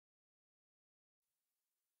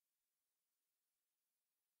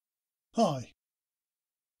Hi,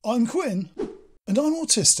 I'm Quinn and I'm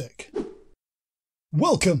autistic.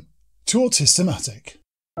 Welcome to Autistic.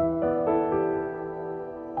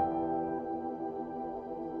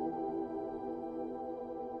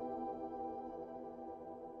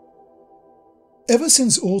 Ever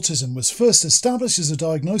since autism was first established as a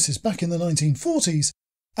diagnosis back in the 1940s,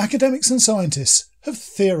 academics and scientists have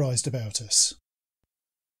theorised about us.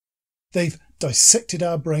 They've dissected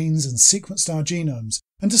our brains and sequenced our genomes,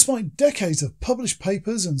 and despite decades of published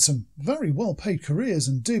papers and some very well-paid careers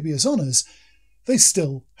and dubious honours, they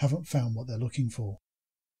still haven't found what they're looking for.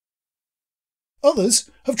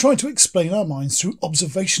 Others have tried to explain our minds through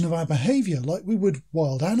observation of our behaviour like we would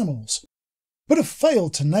wild animals, but have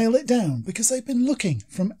failed to nail it down because they've been looking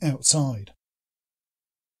from outside.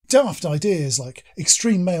 Daft ideas like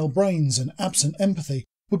extreme male brains and absent empathy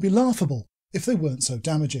would be laughable if they weren't so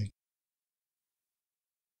damaging.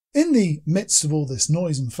 In the midst of all this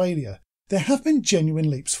noise and failure, there have been genuine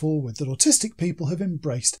leaps forward that autistic people have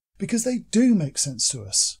embraced because they do make sense to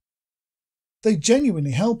us. They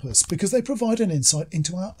genuinely help us because they provide an insight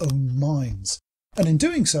into our own minds, and in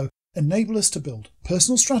doing so enable us to build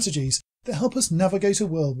personal strategies that help us navigate a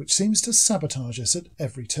world which seems to sabotage us at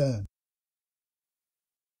every turn.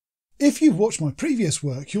 If you've watched my previous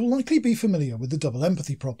work, you'll likely be familiar with the double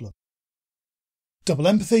empathy problem. Double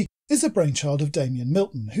empathy is the brainchild of Damien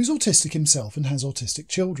Milton, who's autistic himself and has autistic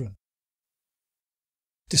children.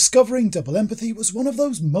 Discovering double empathy was one of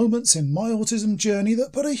those moments in my autism journey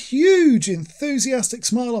that put a huge enthusiastic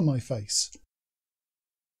smile on my face.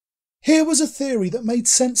 Here was a theory that made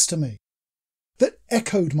sense to me, that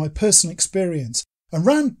echoed my personal experience and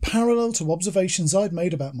ran parallel to observations I'd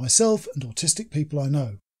made about myself and autistic people I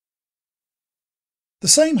know. The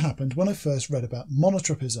same happened when I first read about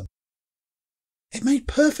monotropism. It made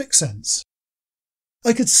perfect sense.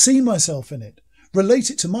 I could see myself in it, relate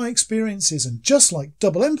it to my experiences, and just like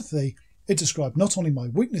double empathy, it described not only my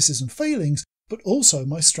weaknesses and failings, but also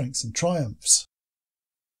my strengths and triumphs.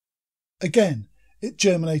 Again, it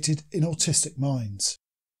germinated in autistic minds.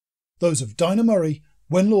 Those of Dinah Murray,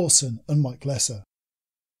 Wen Lawson and Mike Lesser.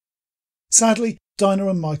 Sadly, Dinah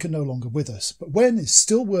and Mike are no longer with us, but Wen is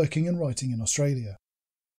still working and writing in Australia.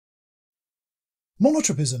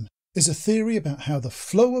 Monotropism is a theory about how the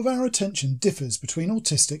flow of our attention differs between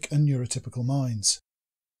autistic and neurotypical minds.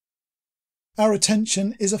 Our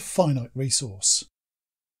attention is a finite resource.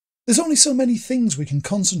 There's only so many things we can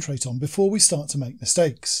concentrate on before we start to make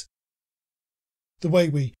mistakes. The way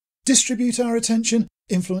we distribute our attention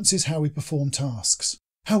influences how we perform tasks,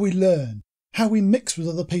 how we learn, how we mix with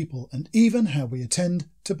other people, and even how we attend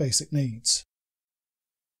to basic needs.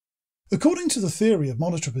 According to the theory of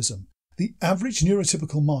monotropism, the average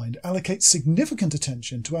neurotypical mind allocates significant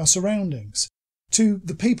attention to our surroundings, to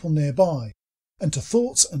the people nearby, and to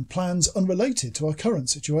thoughts and plans unrelated to our current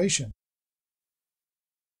situation.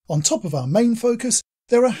 On top of our main focus,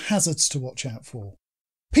 there are hazards to watch out for,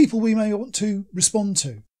 people we may want to respond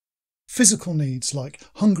to, physical needs like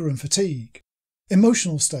hunger and fatigue,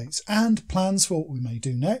 emotional states, and plans for what we may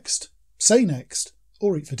do next, say next,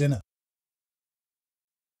 or eat for dinner.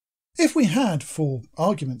 If we had, for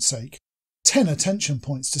argument's sake, 10 attention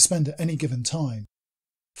points to spend at any given time,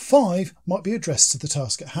 5 might be addressed to the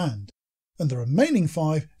task at hand, and the remaining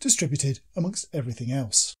 5 distributed amongst everything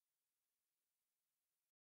else.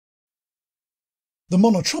 The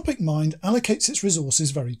monotropic mind allocates its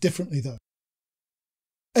resources very differently though.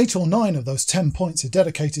 8 or 9 of those 10 points are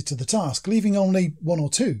dedicated to the task, leaving only 1 or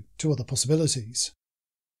 2 to other possibilities.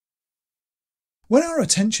 When our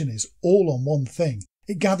attention is all on one thing,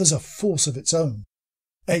 it gathers a force of its own,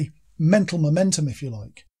 a mental momentum if you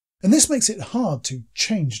like, and this makes it hard to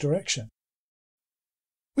change direction.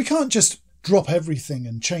 We can't just drop everything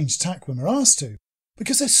and change tack when we're asked to,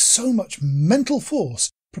 because there's so much mental force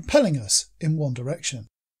propelling us in one direction.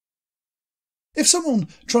 If someone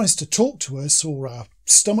tries to talk to us or our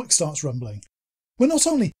stomach starts rumbling, we're not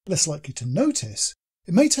only less likely to notice,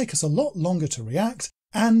 it may take us a lot longer to react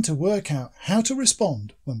and to work out how to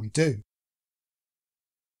respond when we do.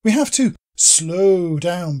 We have to slow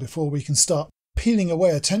down before we can start peeling away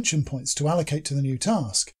attention points to allocate to the new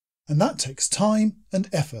task, and that takes time and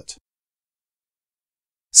effort.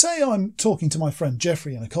 Say I'm talking to my friend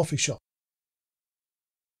Jeffrey in a coffee shop.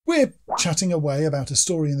 We're chatting away about a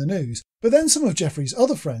story in the news, but then some of Jeffrey's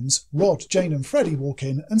other friends, Rod, Jane and Freddie, walk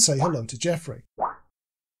in and say hello to Jeffrey.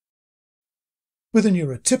 With a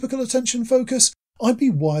neurotypical attention focus, I'd be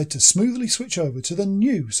wired to smoothly switch over to the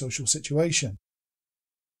new social situation.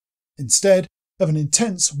 Instead of an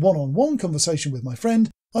intense one-on-one conversation with my friend,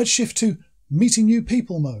 I'd shift to meeting new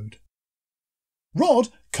people mode. Rod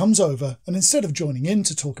comes over and instead of joining in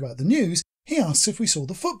to talk about the news, he asks if we saw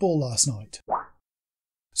the football last night.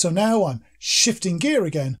 So now I'm shifting gear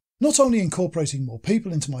again, not only incorporating more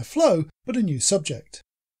people into my flow, but a new subject.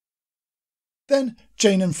 Then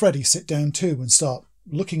Jane and Freddie sit down too and start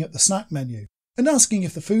looking at the snack menu and asking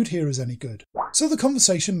if the food here is any good, so the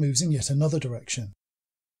conversation moves in yet another direction.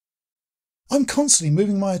 I'm constantly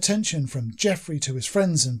moving my attention from Jeffrey to his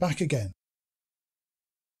friends and back again.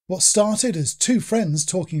 What started as two friends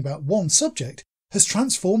talking about one subject has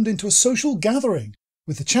transformed into a social gathering,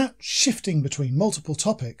 with the chat shifting between multiple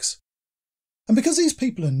topics. And because these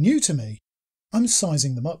people are new to me, I'm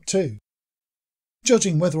sizing them up too,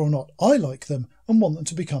 judging whether or not I like them and want them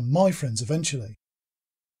to become my friends eventually.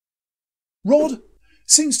 Rod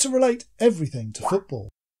seems to relate everything to football.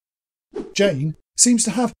 Jane seems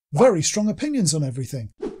to have very strong opinions on everything,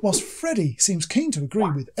 whilst Freddie seems keen to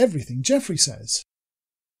agree with everything Jeffrey says.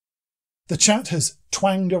 The chat has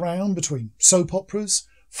twanged around between soap operas,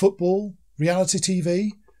 football, reality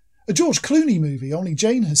TV, a George Clooney movie only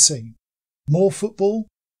Jane has seen, more football,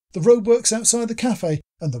 the roadworks outside the cafe,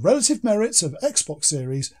 and the relative merits of Xbox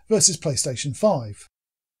Series versus PlayStation 5.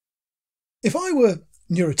 If I were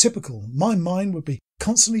neurotypical, my mind would be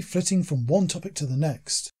constantly flitting from one topic to the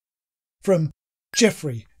next. From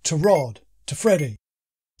Jeffrey to Rod to Freddie,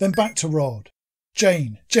 then back to Rod,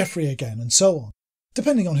 Jane, Jeffrey again, and so on,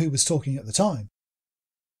 depending on who was talking at the time.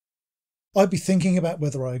 I'd be thinking about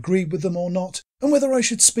whether I agreed with them or not, and whether I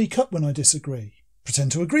should speak up when I disagree,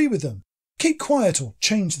 pretend to agree with them, keep quiet or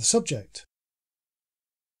change the subject.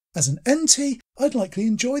 As an NT, I'd likely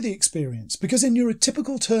enjoy the experience because in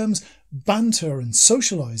neurotypical terms, banter and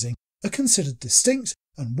socialising are considered distinct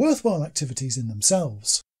and worthwhile activities in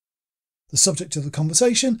themselves. The subject of the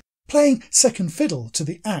conversation playing second fiddle to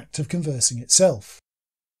the act of conversing itself.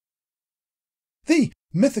 The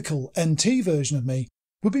mythical NT version of me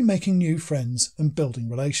would be making new friends and building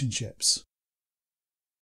relationships.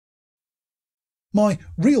 My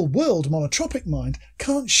real-world monotropic mind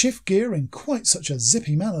can't shift gear in quite such a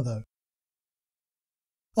zippy manner though.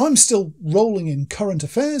 I'm still rolling in current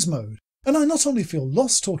affairs mode, and I not only feel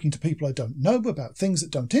lost talking to people I don't know about things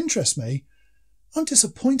that don't interest me, I'm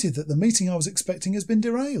disappointed that the meeting I was expecting has been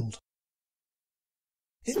derailed.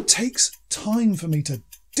 It takes time for me to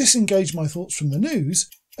disengage my thoughts from the news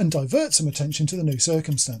and divert some attention to the new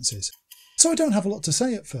circumstances, so I don't have a lot to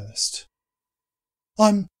say at first.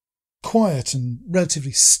 I'm quiet and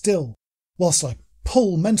relatively still, whilst I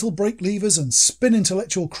pull mental brake levers and spin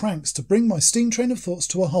intellectual cranks to bring my steam train of thoughts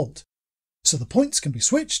to a halt, so the points can be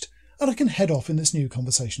switched and I can head off in this new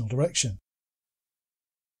conversational direction.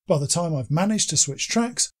 By the time I've managed to switch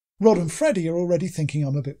tracks, Rod and Freddie are already thinking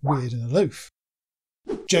I'm a bit weird and aloof.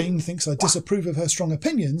 Jane thinks I disapprove of her strong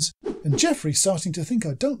opinions, and Jeffrey's starting to think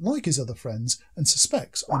I don't like his other friends and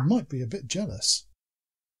suspects I might be a bit jealous.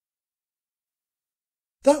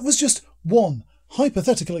 That was just one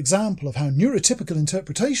hypothetical example of how neurotypical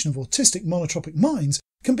interpretation of autistic monotropic minds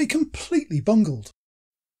can be completely bungled.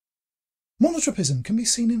 Monotropism can be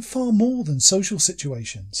seen in far more than social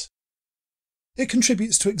situations. It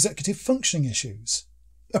contributes to executive functioning issues,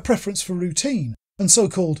 a preference for routine, and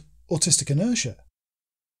so-called autistic inertia.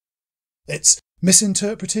 It's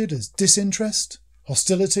misinterpreted as disinterest,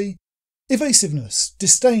 hostility, evasiveness,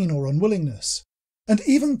 disdain or unwillingness, and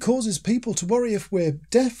even causes people to worry if we're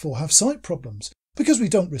deaf or have sight problems because we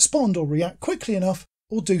don't respond or react quickly enough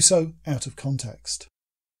or do so out of context.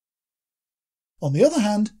 On the other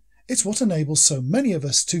hand, it's what enables so many of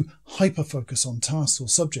us to hyper-focus on tasks or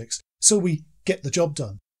subjects so we get the job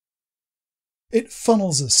done. It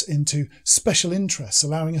funnels us into special interests,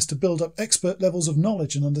 allowing us to build up expert levels of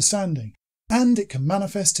knowledge and understanding, and it can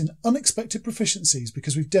manifest in unexpected proficiencies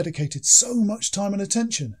because we've dedicated so much time and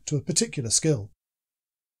attention to a particular skill.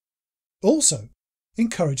 Also,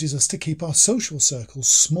 encourages us to keep our social circles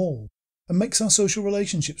small and makes our social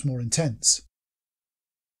relationships more intense.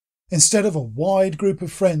 Instead of a wide group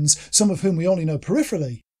of friends, some of whom we only know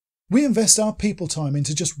peripherally, we invest our people time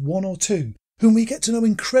into just one or two, whom we get to know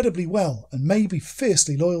incredibly well and may be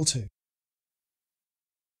fiercely loyal to.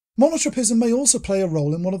 Monotropism may also play a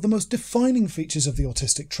role in one of the most defining features of the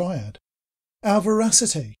autistic triad, our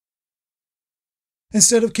veracity.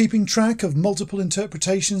 Instead of keeping track of multiple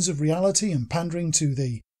interpretations of reality and pandering to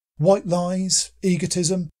the white lies,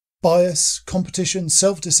 egotism, bias, competition,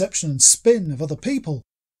 self-deception and spin of other people,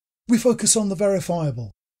 we focus on the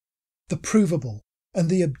verifiable, the provable and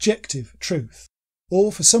the objective truth,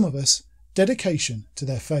 or for some of us, dedication to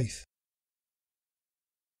their faith.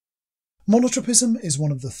 Monotropism is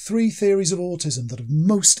one of the three theories of autism that have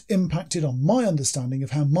most impacted on my understanding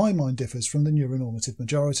of how my mind differs from the neuronormative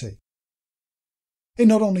majority. It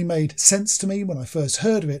not only made sense to me when I first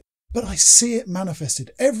heard of it, but I see it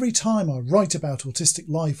manifested every time I write about autistic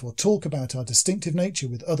life or talk about our distinctive nature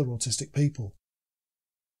with other autistic people.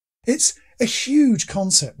 It's a huge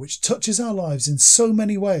concept which touches our lives in so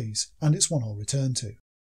many ways, and it's one I'll return to.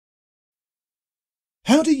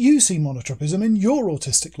 How do you see monotropism in your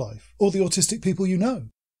autistic life, or the autistic people you know?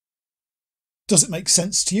 Does it make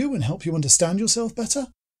sense to you and help you understand yourself better?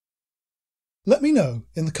 Let me know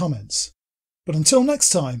in the comments. But until next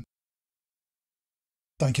time,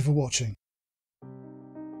 thank you for watching.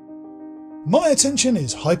 My attention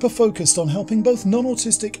is hyper-focused on helping both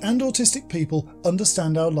non-autistic and autistic people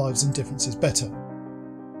understand our lives and differences better.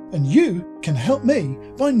 And you can help me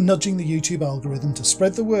by nudging the YouTube algorithm to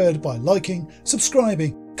spread the word by liking,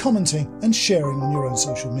 subscribing, commenting and sharing on your own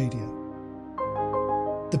social media.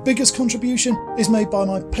 The biggest contribution is made by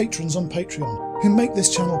my patrons on Patreon who make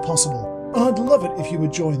this channel possible, and I'd love it if you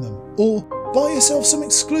would join them, or buy yourself some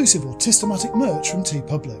exclusive Autistic merch from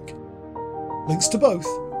TeePublic. Links to both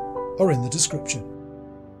are in the description.